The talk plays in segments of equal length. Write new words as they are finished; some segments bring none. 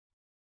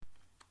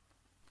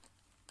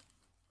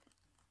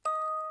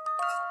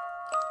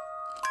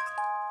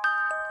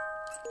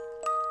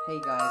Hey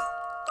guys,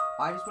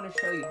 I just want to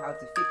show you how to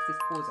fix this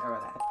CORS error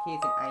that appears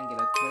in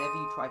Angular whenever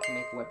you try to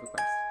make a web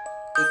request.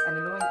 It's an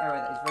annoying error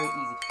that is very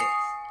easy to fix.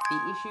 The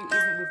issue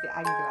isn't with the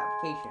Angular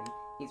application,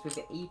 it's with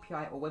the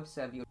API or web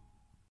server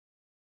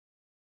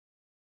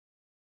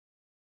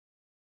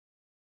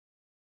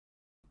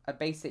a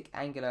basic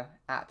Angular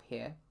app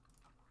here.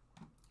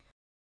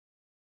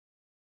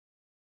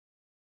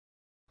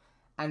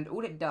 And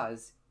all it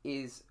does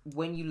is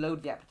when you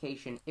load the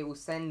application, it will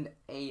send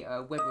a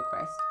web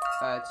request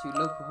to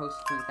localhost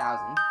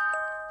 3000,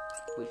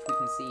 which we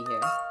can see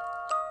here.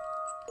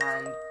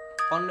 And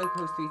on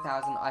localhost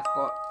 3000, I've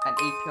got an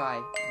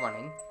API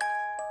running,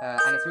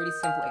 and it's a really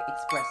simple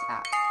Express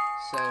app.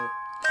 So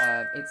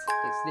it's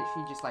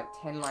literally just like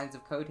 10 lines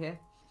of code here,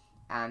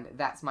 and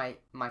that's my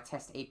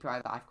test API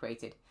that I've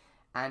created.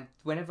 And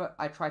whenever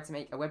I try to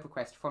make a web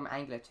request from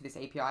Angular to this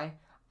API,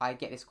 I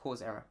get this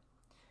CORS error.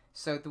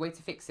 So the way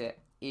to fix it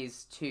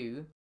is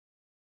to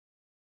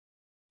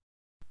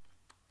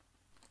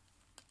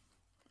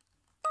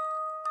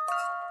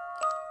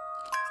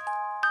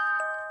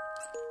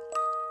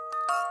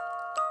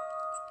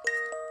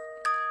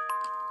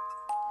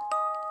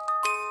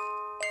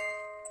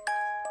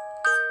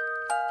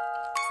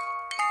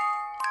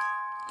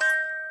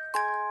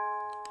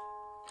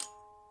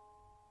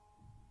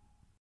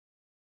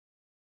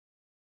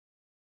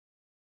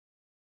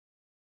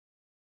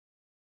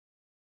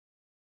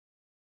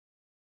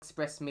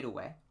Express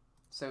middleware.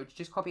 So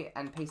just copy it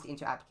and paste it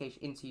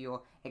into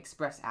your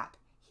Express app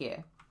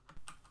here.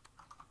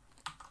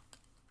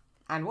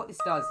 And what this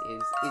does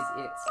is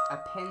it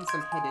appends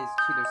some headers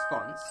to the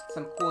response,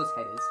 some CORS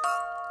headers,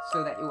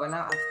 so that it will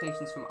allow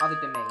applications from other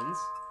domains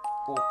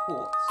or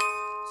ports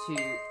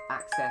to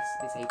access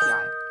this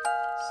API.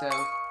 So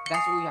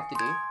that's all you have to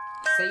do.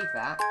 Save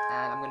that,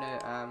 and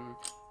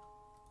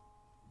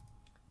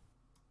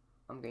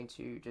I'm going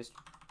to just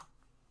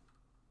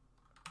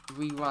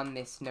rerun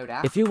this Node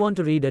app. If you want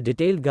to read a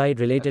detailed guide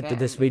related to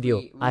this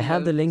video, I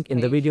have the link in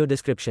the video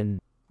description.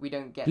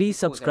 Please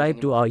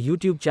subscribe to our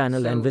YouTube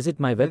channel and visit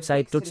my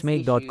website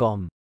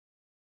tutsmake.com.